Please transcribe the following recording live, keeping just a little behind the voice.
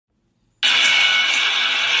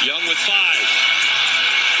Young with 5.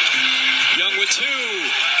 Young with 2.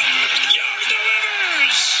 Young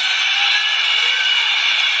delivers!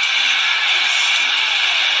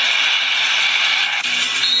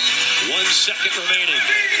 1 second remaining.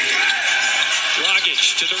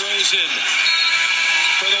 Dragic to DeRozan.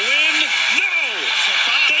 For the win? No!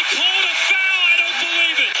 They called a foul. I don't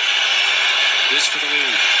believe it. This for the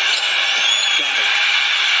lead. Got it.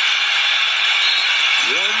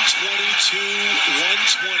 122, 121.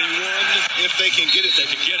 If they can get it, they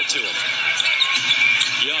can get it to him.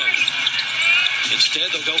 Young.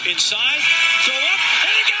 Instead, they'll go inside, throw up,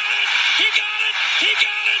 and he got it! He got it! He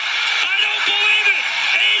got it! I don't believe it!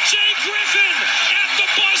 A.J. Griffin at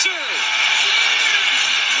the buzzer!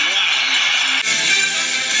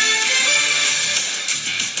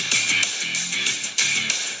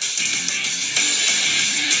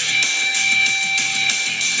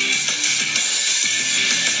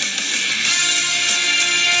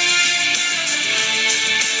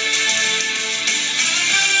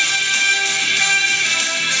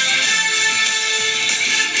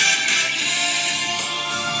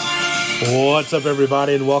 What's up,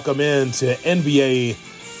 everybody, and welcome in to NBA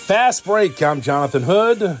Fast Break. I'm Jonathan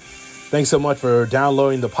Hood. Thanks so much for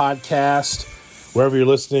downloading the podcast. Wherever you're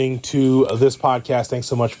listening to this podcast, thanks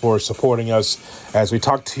so much for supporting us as we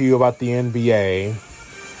talk to you about the NBA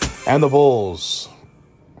and the Bulls.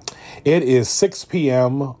 It is 6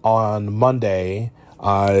 p.m. on Monday,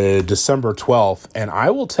 December 12th, and I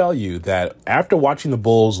will tell you that after watching the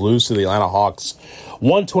Bulls lose to the Atlanta Hawks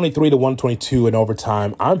 123-122 in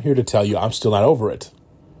overtime, I'm here to tell you I'm still not over it.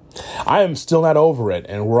 I am still not over it,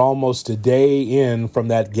 and we're almost a day in from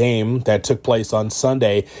that game that took place on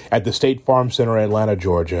Sunday at the State Farm Center in Atlanta,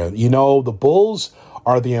 Georgia. You know, the Bulls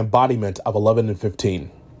are the embodiment of 11-15.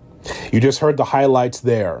 You just heard the highlights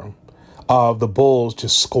there of the Bulls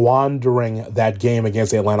just squandering that game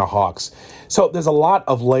against the Atlanta Hawks. So there's a lot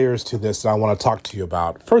of layers to this that I want to talk to you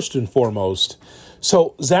about. First and foremost,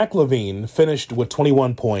 so Zach LaVine finished with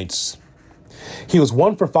 21 points. He was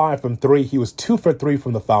 1 for 5 from 3. He was 2 for 3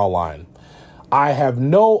 from the foul line. I have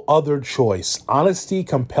no other choice. Honesty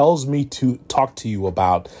compels me to talk to you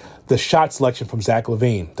about the shot selection from Zach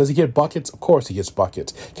LaVine. Does he get buckets? Of course he gets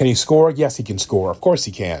buckets. Can he score? Yes, he can score. Of course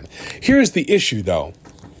he can. Here's the issue, though.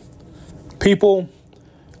 People,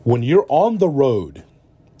 when you're on the road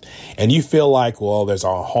and you feel like, well, there's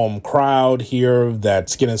a home crowd here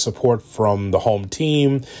that's getting support from the home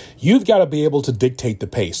team, you've got to be able to dictate the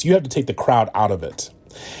pace. You have to take the crowd out of it.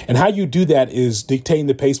 And how you do that is dictating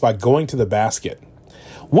the pace by going to the basket.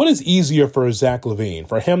 What is easier for Zach LaVine?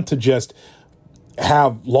 For him to just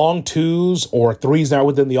have long twos or threes now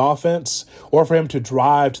within the offense, or for him to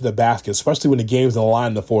drive to the basket, especially when the game's in the line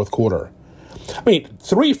in the fourth quarter? I mean,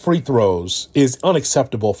 3 free throws is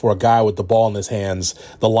unacceptable for a guy with the ball in his hands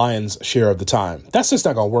the Lions' share of the time. That's just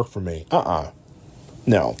not going to work for me.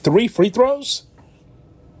 No. 3 free throws?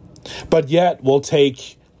 But yet we'll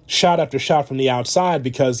take shot after shot from the outside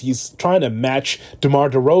because he's trying to match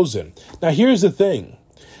DeMar DeRozan. Now, here's the thing.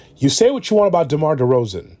 You say what you want about DeMar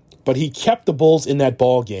DeRozan, but he kept the Bulls in that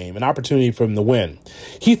ball game, an opportunity for him to win.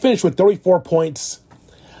 He finished with 34 points.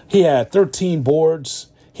 He had 13 boards.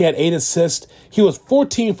 He had 8 assists. He was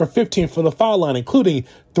 14 for 15 from the foul line, including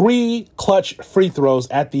 3 clutch free throws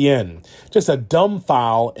at the end. Just a dumb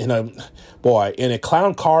foul in a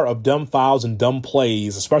clown car of dumb fouls and dumb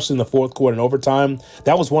plays, especially in the fourth quarter and overtime.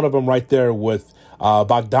 That was one of them right there with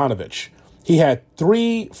Bogdanovich. He had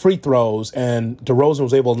 3 free throws, and DeRozan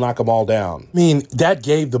was able to knock them all down. I mean, that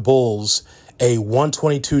gave the Bulls a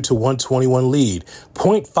 122-121 lead,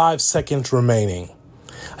 0.5 seconds remaining.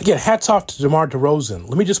 Again, hats off to DeMar DeRozan.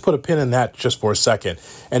 Let me just put a pin in that just for a second,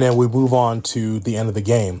 and then we move on to the end of the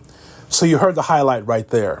game. So you heard the highlight right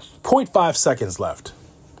there. 0.5 seconds left.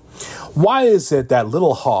 Why is it that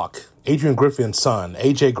little hawk, Adrian Griffin's son,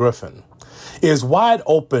 A.J. Griffin, is wide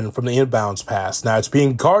open from the inbounds pass? Now, it's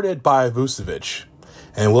being guarded by Vucevic,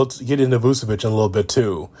 and we'll get into Vucevic in a little bit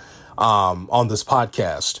too on this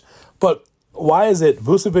podcast. But why is it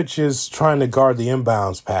Vucevic is trying to guard the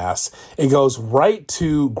inbounds pass? It goes right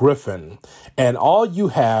to Griffin, and all you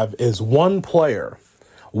have is one player,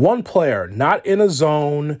 not in a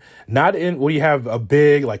zone, not in where you have a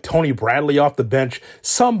big like Tony Bradley off the bench,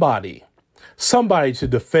 somebody to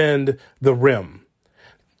defend the rim.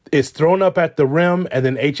 It's thrown up at the rim, and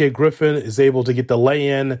then A.J. Griffin is able to get the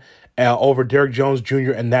lay-in over Derrick Jones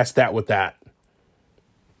Jr., and that's that with that.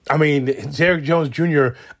 I mean, Derrick Jones Jr.,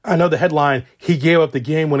 I know the headline, he gave up the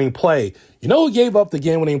game-winning play. You know who gave up the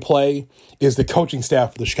game-winning play is the coaching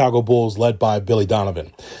staff of the Chicago Bulls led by Billy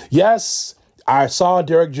Donovan. Yes, I saw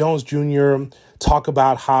Derrick Jones Jr. talk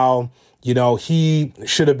about how, he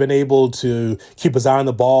should have been able to keep his eye on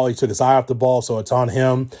the ball. He took his eye off the ball, so it's on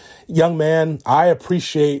him. Young man, I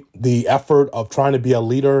appreciate the effort of trying to be a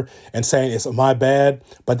leader and saying it's my bad,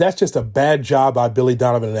 but that's just a bad job by Billy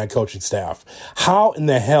Donovan and that coaching staff. How in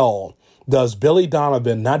the hell does Billy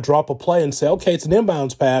Donovan not drop a play and say, okay, it's an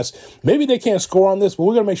inbounds pass. Maybe they can't score on this, but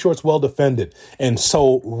we're going to make sure it's well defended. And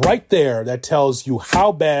so right there, that tells you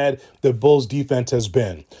how bad the Bulls defense has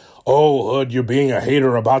been. Oh, Hood, you're being a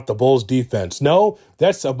hater about the Bulls defense. No,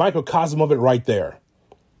 that's a microcosm of it right there.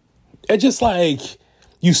 It's just like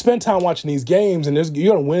you spend time watching these games and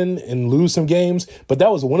you're going to win and lose some games, but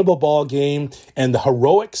that was a winnable ball game. And the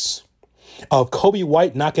heroics of Kobe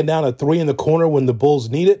White knocking down a three in the corner when the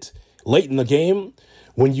Bulls need it late in the game,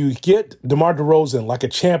 when you get DeMar DeRozan like a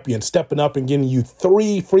champion stepping up and giving you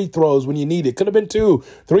 3 free throws when you need it. Could have been 2,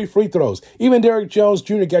 3 free throws. Even Derrick Jones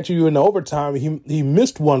Jr. got you in overtime. He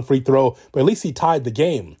missed 1 free throw, but at least he tied the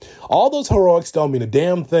game. All those heroics don't mean a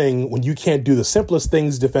damn thing when you can't do the simplest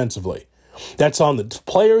things defensively. That's on the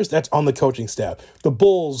players. That's on the coaching staff. The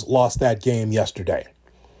Bulls lost that game yesterday.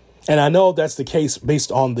 And I know that's the case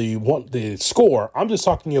based on the score. I'm just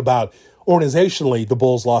talking about organizationally, the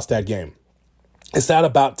Bulls lost that game. It's not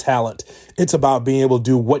about talent. It's about being able to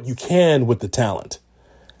do what you can with the talent.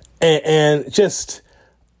 And just,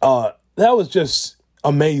 that was just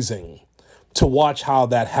amazing to watch how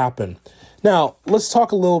that happened. Now, let's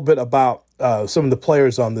talk a little bit about some of the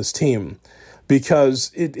players on this team,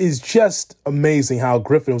 because it is just amazing how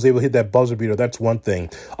Griffin was able to hit that buzzer beater. That's one thing.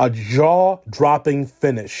 A jaw-dropping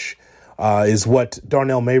finish is what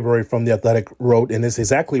Darnell Mayberry from The Athletic wrote, and it's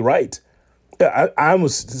exactly right. I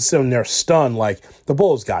was sitting there stunned, like, the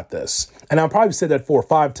Bulls got this. And I probably said that 4 or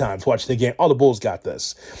 5 times watching the game. Oh, the Bulls got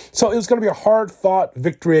this. So it was going to be a hard-fought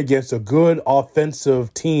victory against a good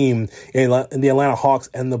offensive team in the Atlanta Hawks,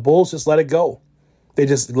 and the Bulls just let it go. They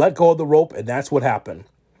just let go of the rope, and that's what happened.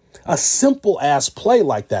 A simple-ass play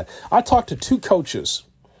like that. I talked to 2 coaches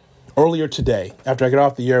earlier today after I got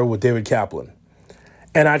off the air with David Kaplan.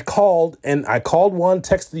 And I called one,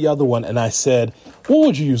 texted the other one, and I said, what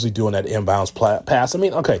would you usually do in that inbounds pass? I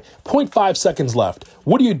mean, okay, 0.5 seconds left.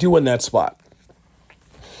 What do you do in that spot?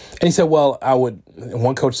 And he said, well,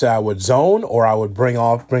 one coach said I would zone, or I would bring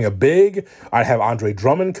a big. I'd have Andre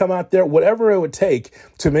Drummond come out there, whatever it would take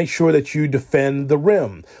to make sure that you defend the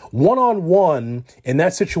rim. One-on-one in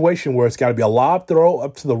that situation where it's got to be a lob throw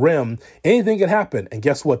up to the rim, anything can happen. And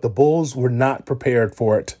guess what? The Bulls were not prepared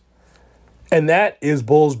for it. And that is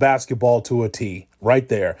Bulls basketball to a T right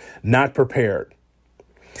there. Not prepared.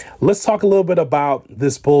 Let's talk a little bit about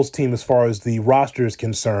this Bulls team as far as the roster is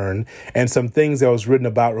concerned and some things that was written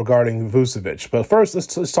about regarding Vucevic. But first,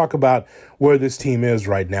 let's talk about where this team is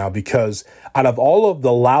right now, because out of all of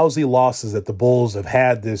the lousy losses that the Bulls have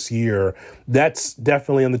had this year, that's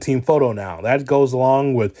definitely on the team photo now. That goes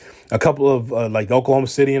along with a couple of like Oklahoma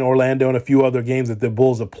City and Orlando and a few other games that the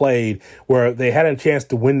Bulls have played where they had a chance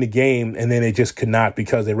to win the game and then they just could not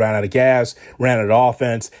because they ran out of gas, ran out of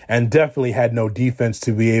offense, and definitely had no defense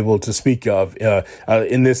to be able to speak of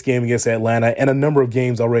in this game against Atlanta and a number of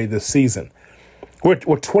games already this season. We're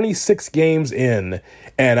 26 games in,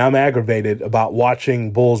 and I'm aggravated about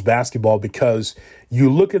watching Bulls basketball because you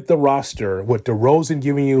look at the roster with DeRozan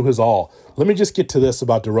giving you his all. Let me just get to this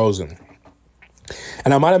about DeRozan.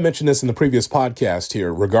 And I might have mentioned this in the previous podcast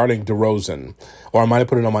here regarding DeRozan, or I might have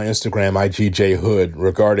put it on my Instagram, IGJHood,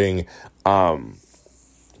 regarding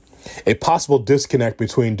a possible disconnect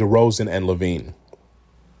between DeRozan and LaVine.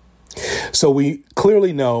 So we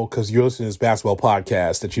clearly know, because you're listening to this basketball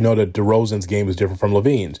podcast, that you know that DeRozan's game is different from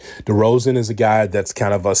LaVine's. DeRozan is a guy that's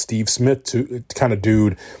kind of a Steve Smith kind of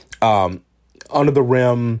dude, under the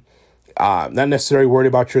rim, not necessarily worried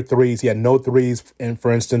about your threes. He had no threes, for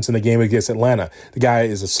instance, in the game against Atlanta. The guy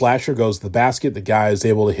is a slasher, goes to the basket. The guy is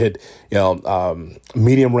able to hit,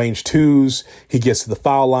 medium range twos. He gets to the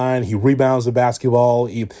foul line. He rebounds the basketball.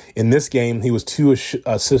 In this game, he was 2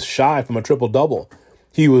 assists shy from a triple-double.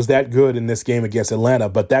 He was that good in this game against Atlanta,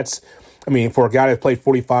 but for a guy that played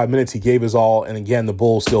 45 minutes, he gave his all, and again, the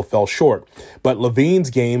Bulls still fell short. But LaVine's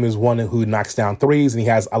game is one who knocks down threes, and he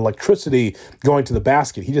has electricity going to the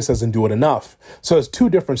basket. He just doesn't do it enough. So it's 2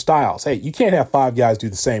 different styles. Hey, you can't have 5 guys do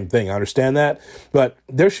the same thing. I understand that, but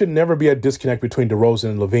there should never be a disconnect between DeRozan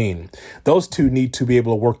and LaVine. Those 2 need to be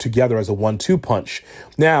able to work together as a 1-2 punch.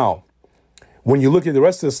 Now, when you look at the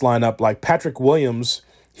rest of this lineup, like Patrick Williams,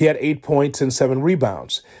 he had 8 points and 7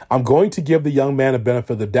 rebounds. I'm going to give the young man a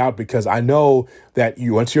benefit of the doubt because I know that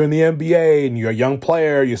once you're in the NBA and you're a young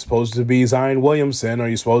player, you're supposed to be Zion Williamson, or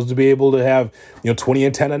you're supposed to be able to have 20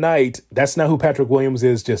 and 10 a night. That's not who Patrick Williams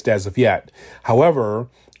is just as of yet. However,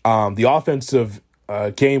 The offensive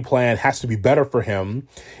game plan has to be better for him.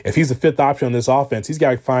 If he's the fifth option on this offense, he's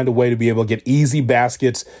got to find a way to be able to get easy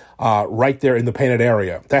baskets right there in the painted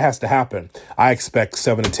area. That has to happen. I expect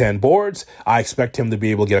 7 to 10 boards. I expect him to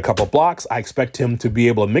be able to get a couple blocks. I expect him to be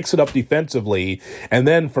able to mix it up defensively. And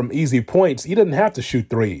then from easy points, he doesn't have to shoot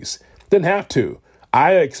threes. Didn't have to.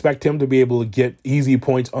 I expect him to be able to get easy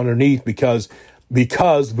points underneath because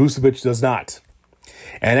Vucevic does not.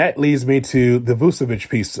 And that leads me to the Vucevic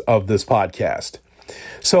piece of this podcast.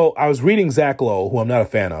 So I was reading Zach Lowe, who I'm not a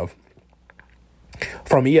fan of,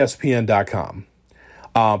 from ESPN.com.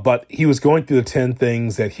 But he was going through the 10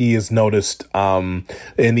 things that he has noticed in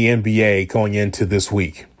the NBA going into this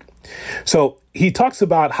week. So he talks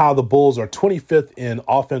about how the Bulls are 25th in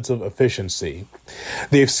offensive efficiency.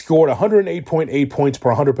 They've scored 108.8 points per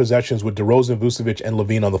 100 possessions with DeRozan, Vucevic, and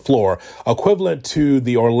LaVine on the floor, equivalent to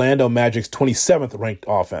the Orlando Magic's 27th ranked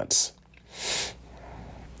offense.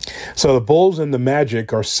 So the Bulls and the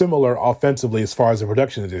Magic are similar offensively as far as the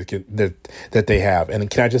production that they have. And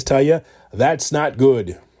can I just tell you, that's not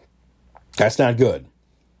good. That's not good.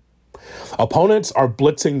 Opponents are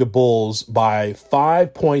blitzing the Bulls by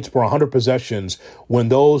 5 points per 100 possessions when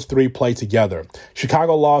those three play together.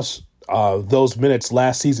 Chicago lost those minutes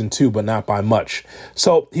last season too, but not by much.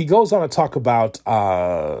 So he goes on to talk about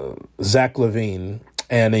Zach LaVine,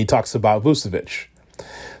 and he talks about Vucevic.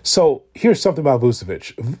 So here's something about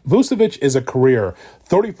Vucevic. Vucevic is a career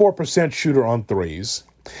 34% shooter on threes.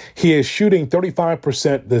 He is shooting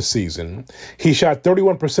 35% this season. He shot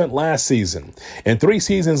 31% last season. In 3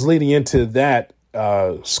 seasons leading into that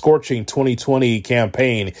scorching 2020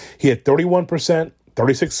 campaign, he had 31%,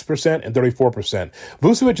 36%, and 34%.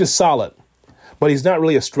 Vucevic is solid, but he's not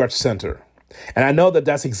really a stretch center. And I know that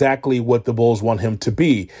that's exactly what the Bulls want him to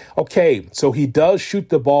be. Okay, so he does shoot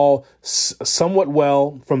the ball somewhat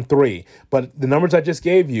well from 3, but the numbers I just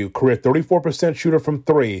gave you, career 34% shooter from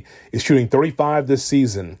 3, is shooting 35 this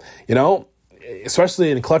season. You know,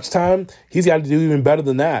 especially in clutch time, he's got to do even better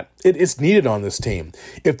than that. It's needed on this team.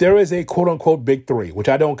 If there is a quote-unquote big 3, which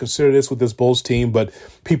I don't consider this with this Bulls team, but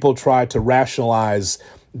people try to rationalize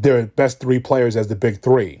their best 3 players as the big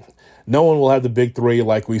 3. No one will have the big 3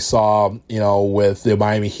 like we saw, with the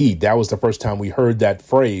Miami Heat. That was the first time we heard that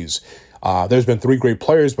phrase. There's been 3 great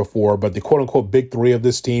players before, but the quote-unquote big 3 of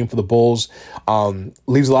this team for the Bulls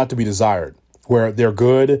leaves a lot to be desired, where they're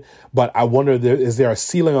good, but I wonder, is there a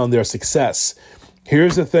ceiling on their success?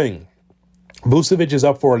 Here's the thing. Vucevic is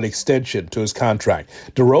up for an extension to his contract.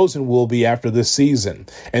 DeRozan will be after this season.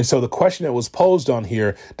 And so the question that was posed on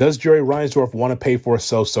here, does Jerry Reinsdorf want to pay for a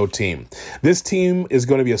so-so team? This team is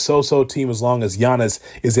going to be a so-so team as long as Giannis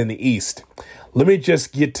is in the East. Let me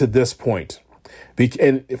just get to this point.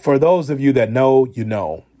 And for those of you that know, you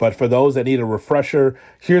know. But for those that need a refresher,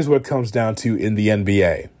 here's what it comes down to in the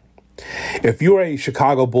NBA. If you're a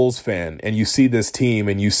Chicago Bulls fan and you see this team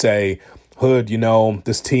and you say, Hood,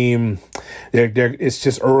 this team, it's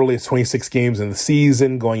just early. It's 26 games in the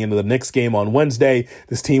season. Going into the next game on Wednesday,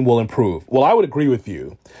 this team will improve. Well, I would agree with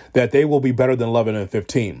you that they will be better than 11 and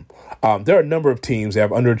 15. There are a number of teams that have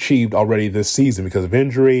underachieved already this season because of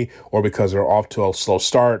injury or because they're off to a slow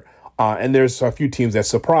start. And there's a few teams that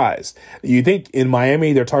surprise. You think in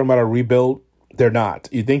Miami they're talking about a rebuild? They're not.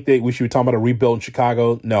 You think that we should be talking about a rebuild in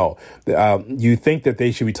Chicago? No. You think that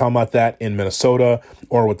they should be talking about that in Minnesota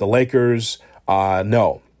or with the Lakers?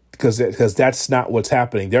 No, because that's not what's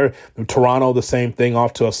happening. They're Toronto, the same thing,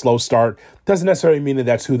 off to a slow start. Doesn't necessarily mean that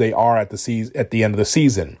that's who they are at the end of the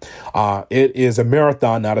season. It is a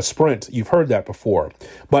marathon, not a sprint. You've heard that before.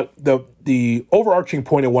 But the overarching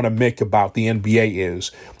point I want to make about the NBA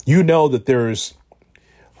is, that there's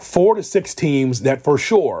 4 to 6 teams that for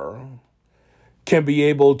sure can be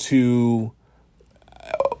able to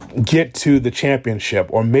get to the championship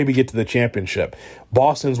or maybe get to the championship.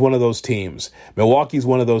 Boston's one of those teams. Milwaukee's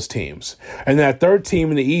one of those teams. And that third team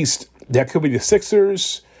in the East, that could be the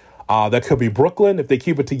Sixers. That could be Brooklyn if they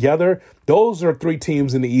keep it together. Those are 3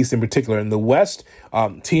 teams in the East in particular. In the West,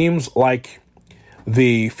 teams like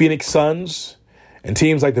the Phoenix Suns and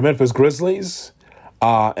teams like the Memphis Grizzlies.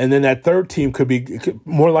 And then that third team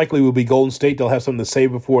more likely will be Golden State. They'll have something to say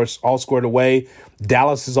before it's all squared away.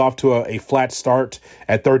 Dallas is off to a flat start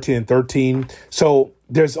at 13-13. So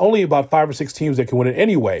there's only about 5 or 6 teams that can win it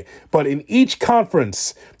anyway. But in each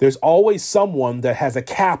conference, there's always someone that has a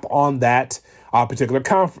cap on that particular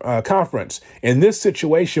conference. In this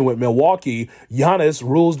situation with Milwaukee, Giannis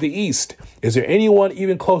rules the East. Is there anyone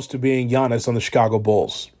even close to being Giannis on the Chicago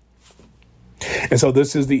Bulls? And so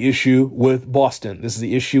this is the issue with Boston. This is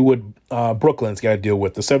the issue with Brooklyn's got to deal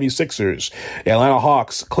with. The 76ers, Atlanta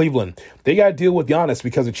Hawks, Cleveland. They got to deal with Giannis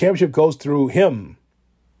because the championship goes through him.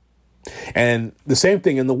 And the same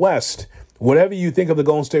thing in the West. Whatever you think of the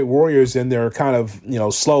Golden State Warriors and their kind of,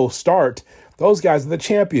 slow start, those guys are the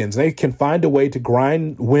champions. They can find a way to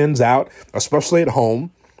grind wins out, especially at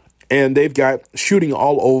home. And they've got shooting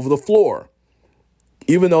all over the floor.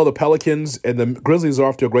 Even though the Pelicans and the Grizzlies are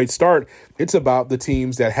off to a great start, it's about the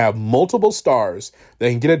teams that have multiple stars that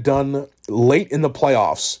can get it done late in the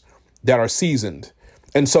playoffs that are seasoned.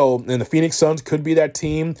 And the Phoenix Suns could be that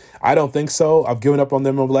team. I don't think so. I've given up on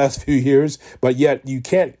them over the last few years, but yet you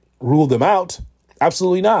can't rule them out.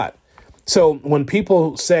 Absolutely not. So when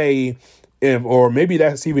people say, or maybe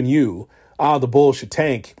that's even you, the Bulls should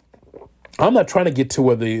tank, I'm not trying to get to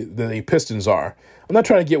where the Pistons are. I'm not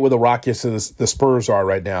trying to get where the Rockets and the Spurs are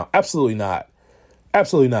right now. Absolutely not.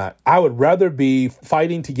 Absolutely not. I would rather be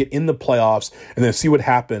fighting to get in the playoffs and then see what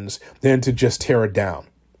happens than to just tear it down.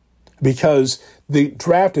 Because the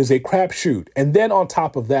draft is a crapshoot. And then on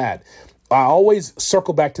top of that, I always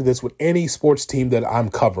circle back to this with any sports team that I'm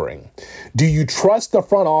covering. Do you trust the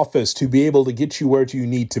front office to be able to get you where you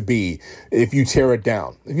need to be if you tear it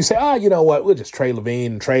down? If you say, you know what, we'll just trade LaVine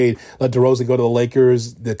and let DeRozan go to the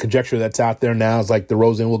Lakers. The conjecture that's out there now is like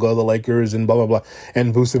DeRozan will go to the Lakers and blah, blah, blah.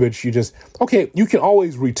 And Vucevic, you can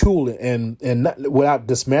always retool and not, without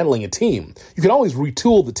dismantling a team. You can always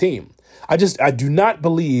retool the team. I do not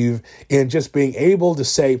believe in just being able to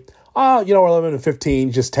say, we're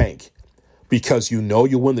 11-15, just tank. Because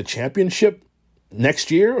you'll win the championship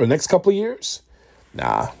next year or next couple of years?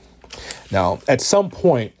 Nah. Now, at some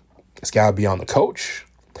point, it's got to be on the coach.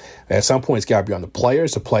 At some point, it's got to be on the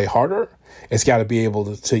players to play harder. It's got to be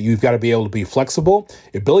you've got to be able to be flexible.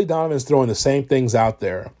 If Billy Donovan's throwing the same things out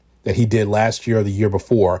there that he did last year or the year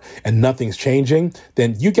before and nothing's changing,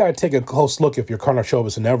 then you got to take a close look if you're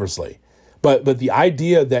Karnisovas and Eversley. But the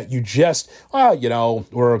idea that you just,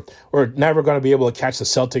 we're never going to be able to catch the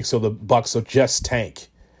Celtics or the Bucks, so just tank.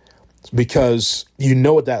 Because you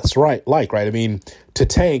know what that's like, right? I mean, to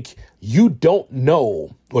tank, you don't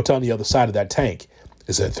know what's on the other side of that tank.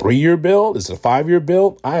 Is it a 3-year build? Is it a 5-year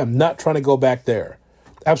build? I am not trying to go back there.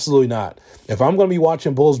 Absolutely not. If I'm going to be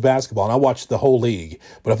watching Bulls basketball, and I watch the whole league,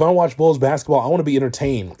 but if I watch Bulls basketball, I want to be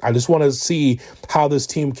entertained. I just want to see how this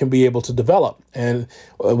team can be able to develop. And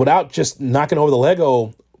without just knocking over the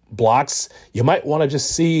Lego blocks, you might want to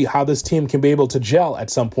just see how this team can be able to gel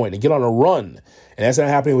at some point and get on a run. And that's not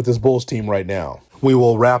happening with this Bulls team right now. We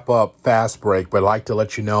will wrap up Fast Break, but I'd like to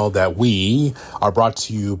let you know that we are brought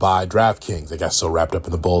to you by DraftKings. I got so wrapped up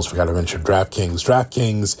in the Bulls, forgot to mention DraftKings.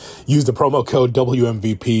 DraftKings, use the promo code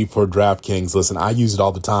WMVP for DraftKings. Listen, I use it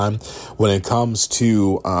all the time when it comes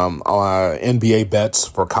to NBA bets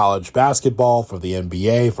for college basketball, for the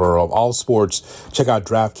NBA, for all sports. Check out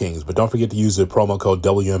DraftKings, but don't forget to use the promo code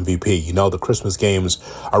WMVP. You know, the Christmas games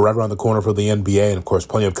are right around the corner for the NBA, and of course,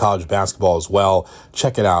 plenty of college basketball as well.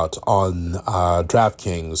 Check it out on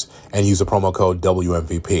DraftKings and use the promo code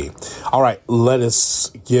WMVP. All right, let us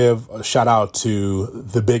give a shout out to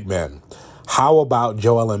the big men. How about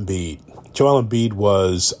Joel Embiid? Joel Embiid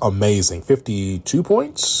was amazing. 52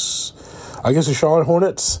 points against the Charlotte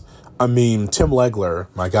Hornets. I mean, Tim Legler,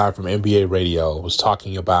 my guy from NBA Radio, was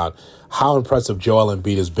talking about how impressive Joel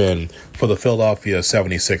Embiid has been for the Philadelphia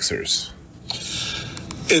 76ers.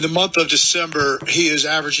 In the month of December, he is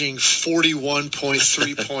averaging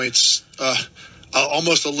 41.3 points,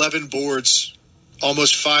 almost 11 boards,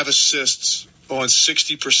 almost 5 assists on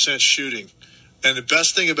 60% shooting. And the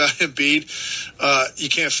best thing about Embiid, you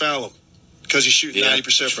can't foul him because he's shooting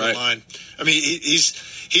 90% from the line. I mean,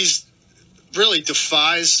 he's really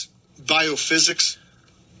defies biophysics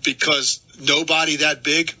because nobody that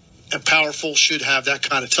big and powerful should have that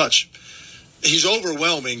kind of touch. He's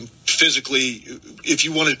overwhelming physically if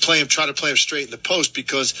you want to play him, try to play him straight in the post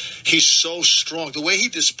because he's so strong. The way he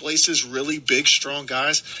displaces really big, strong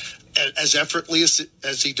guys as effortlessly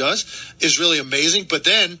as he does is really amazing. But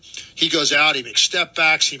then he goes out, he makes step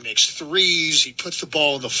backs, he makes threes, he puts the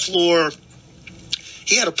ball on the floor.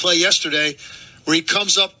 He had a play yesterday where he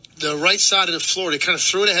comes up the right side of the floor. They kind of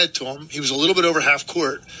threw it ahead to him. He was a little bit over half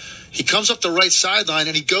court. He comes up the right sideline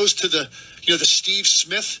and he goes to the Steve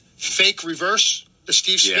Smith fake reverse, the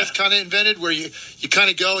Steve Smith kind of invented, where you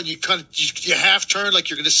kind of go and you half turn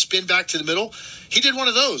like you're going to spin back to the middle. He did one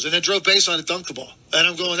of those and then drove baseline and dunked the ball. And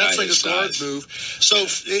I'm going, that's like a guard move. So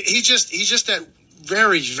he's just that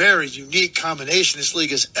very, very unique combination this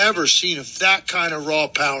league has ever seen of that kind of raw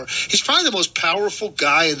power. He's probably the most powerful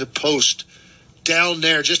guy in the post down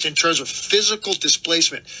there, just in terms of physical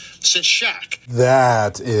displacement, since Shaq.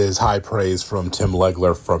 That is high praise from Tim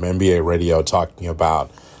Legler from NBA Radio talking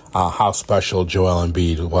about how special Joel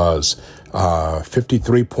Embiid was.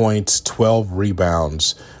 53 points, 12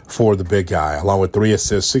 rebounds, for the big guy, along with 3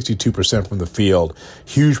 assists, 62% from the field.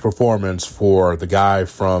 Huge performance for the guy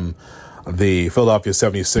from the Philadelphia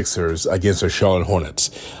 76ers against the Charlotte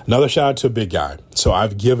Hornets. Another shout out to a big guy. So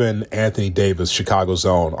I've given Anthony Davis, Chicago's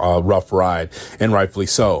own, a rough ride, and rightfully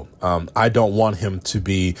so. I don't want him to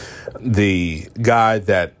be the guy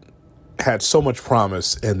that had so much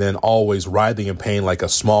promise and then always writhing in pain like a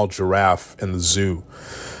small giraffe in the zoo.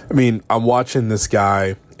 I mean, I'm watching this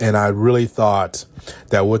guy, and I really thought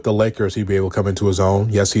that with the Lakers, he'd be able to come into his own.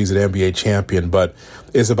 Yes, he's an NBA champion, but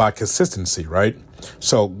it's about consistency, right?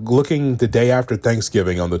 So looking the day after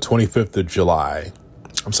Thanksgiving on the 25th of July,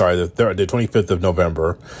 I'm sorry, the 25th of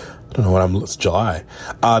November. I don't know it's July.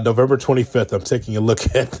 November 25th, I'm taking a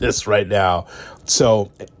look at this right now.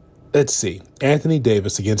 So let's see. Anthony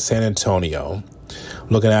Davis against San Antonio.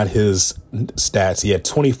 Looking at his stats, he had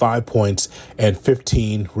 25 points and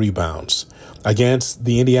 15 rebounds. Against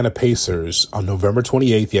the Indiana Pacers on November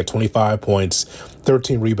 28th, he had 25 points,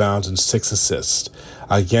 13 rebounds, and 6 assists.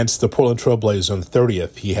 Against the Portland Trail Blazers on the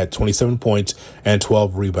 30th, he had 27 points and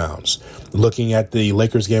 12 rebounds. Looking at the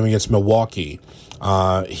Lakers game against Milwaukee,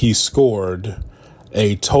 he scored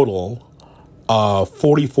a total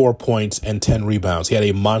 44 points and 10 rebounds. He had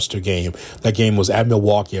a monster game. That game was at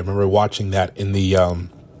Milwaukee. I remember watching that in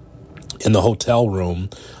the hotel room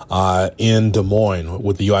in Des Moines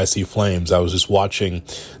with the UIC Flames. I was just watching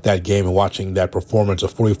that game and watching that performance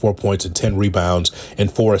of 44 points and 10 rebounds and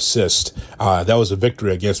 4 assists. That was a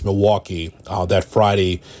victory against Milwaukee that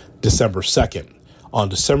Friday, December 2nd. On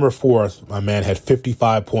December 4th, my man had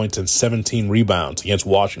 55 points and 17 rebounds against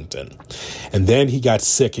Washington. And then he got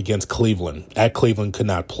sick against Cleveland. At Cleveland, could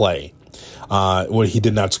not play. When he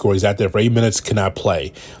did not score. He's out there for 8 minutes, cannot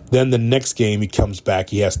play. Then the next game, he comes back.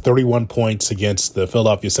 He has 31 points against the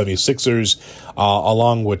Philadelphia 76ers,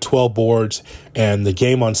 along with 12 boards. And the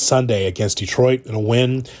game on Sunday against Detroit in a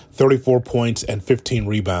win, 34 points and 15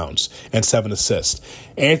 rebounds and 7 assists.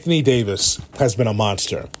 Anthony Davis has been a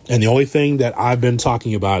monster. And the only thing that I've been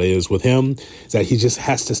talking about is with him is that he just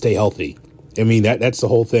has to stay healthy. I mean, that's the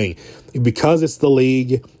whole thing. Because it's the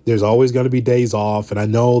league, there's always going to be days off. And I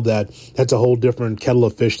know that that's a whole different kettle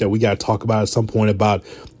of fish that we got to talk about at some point about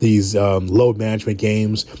these load management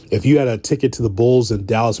games. If you had a ticket to the Bulls and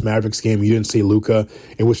Dallas Mavericks game, you didn't see Luka,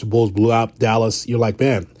 in which the Bulls blew out Dallas, you're like,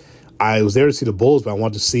 man, I was there to see the Bulls, but I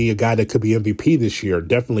want to see a guy that could be MVP this year,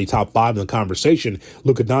 definitely top 5 in the conversation,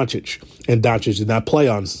 Luka Doncic. And Doncic did not play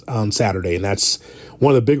on Saturday. And that's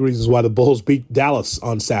one of the big reasons why the Bulls beat Dallas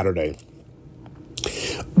on Saturday.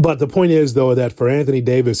 But the point is, though, that for Anthony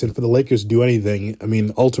Davis and for the Lakers to do anything, I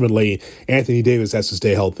mean, ultimately, Anthony Davis has to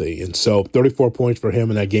stay healthy. And so 34 points for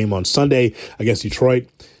him in that game on Sunday against Detroit.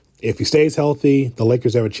 If he stays healthy, the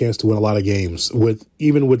Lakers have a chance to win a lot of games,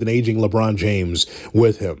 even with an aging LeBron James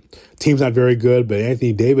with him. Team's not very good, but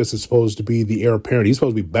Anthony Davis is supposed to be the heir apparent. He's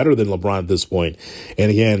supposed to be better than LeBron at this point.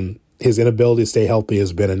 And again, his inability to stay healthy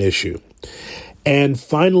has been an issue. And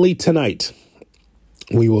finally tonight,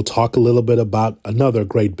 we will talk a little bit about another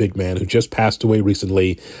great big man who just passed away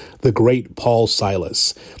recently, the great Paul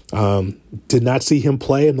Silas. Did not see him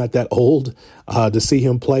play. I'm not that old to see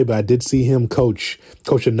him play, but I did see him coach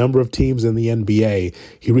a number of teams in the NBA.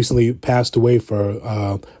 He recently passed away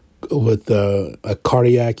with a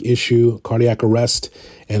cardiac arrest.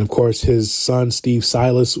 And, of course, his son, Steve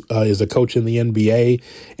Silas, is a coach in the NBA.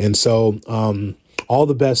 And so all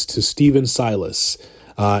the best to Steven Silas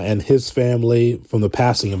and his family from the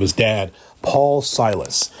passing of his dad, Paul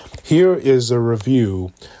Silas. Here is a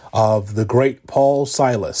review of the great Paul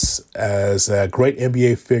Silas as a great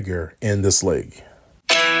NBA figure in this league.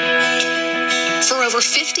 For over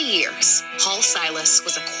 50 years, Paul Silas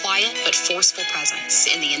was a quiet but forceful presence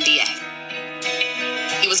in the NBA.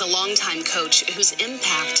 He was a longtime coach whose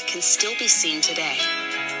impact can still be seen today.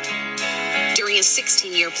 During his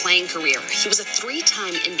 16-year playing career, he was a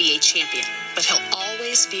 3-time NBA champion, but he'll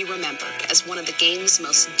always be remembered as one of the game's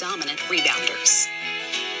most dominant rebounders.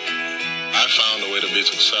 I found a way to be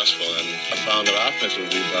successful, and I found that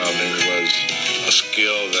offensive rebounding was a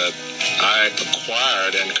skill that I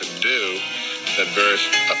acquired and could do that very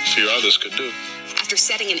few others could do. After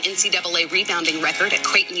setting an NCAA rebounding record at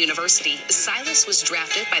Creighton University, Silas was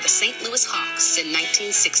drafted by the St. Louis Hawks in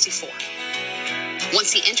 1964.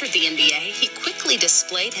 Once he entered the NBA, he quickly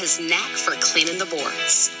displayed his knack for cleaning the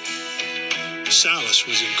boards. Silas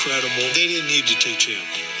was incredible. They didn't need to teach him.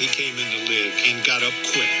 He came in the league and got up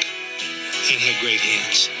quick and had great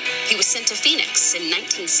hands. He was sent to Phoenix in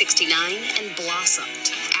 1969 and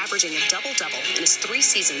blossomed, averaging a double-double in his 3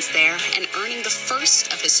 seasons there and earning the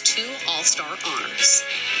first of his 2 All-Star honors.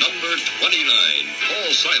 Number 29,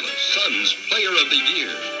 Paul Silas, Suns Player of the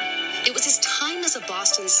Year. It was his time as a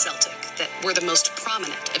Boston Celtic that were the most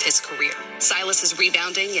prominent of his career. Silas's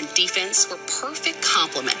rebounding and defense were perfect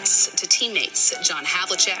complements to teammates John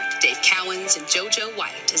Havlicek, Dave Cowens, and JoJo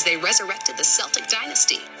White as they resurrected the Celtic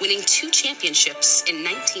dynasty, winning 2 championships in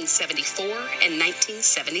 1974 and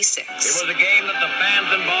 1976. It was a game that the fans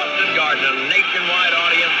in Boston Garden, a nationwide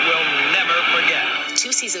audience, will never forget.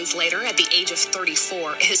 2 seasons later, at the age of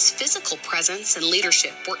 34, his physical presence and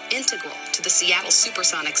leadership were integral to the Seattle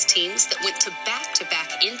Supersonics teams that went to back-to-back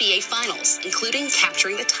NBA Finals, including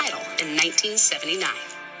capturing the title in 1979.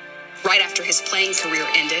 Right after his playing career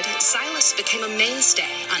ended, Silas became a mainstay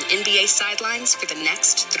on NBA sidelines for the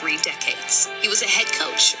next 3 decades. He was a head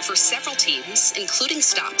coach for several teams, including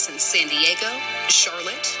stops in San Diego,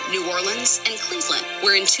 Charlotte, New Orleans, and Cleveland,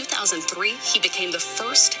 where in 2003 he became the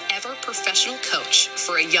first ever professional coach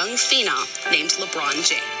for a young phenom named LeBron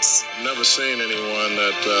James. I've never seen anyone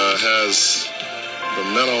that has the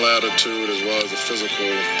mental attitude as well as the physical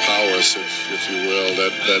powers, if you will,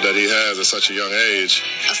 that he has at such a young age.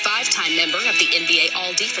 A 5-time member of the NBA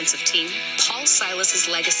All-Defensive Team, Paul Silas's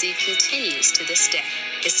legacy continues to this day.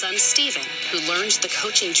 His son, Steven, who learned the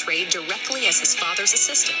coaching trade directly as his father's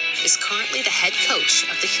assistant, is currently the head coach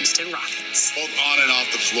of the Houston Rockets. Both on and off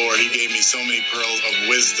the floor, he gave me so many pearls of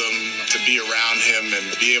wisdom to be around him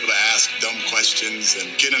and be able to ask dumb questions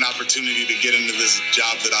and get an opportunity to get into this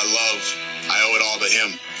job that I love. I owe it all to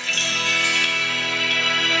him.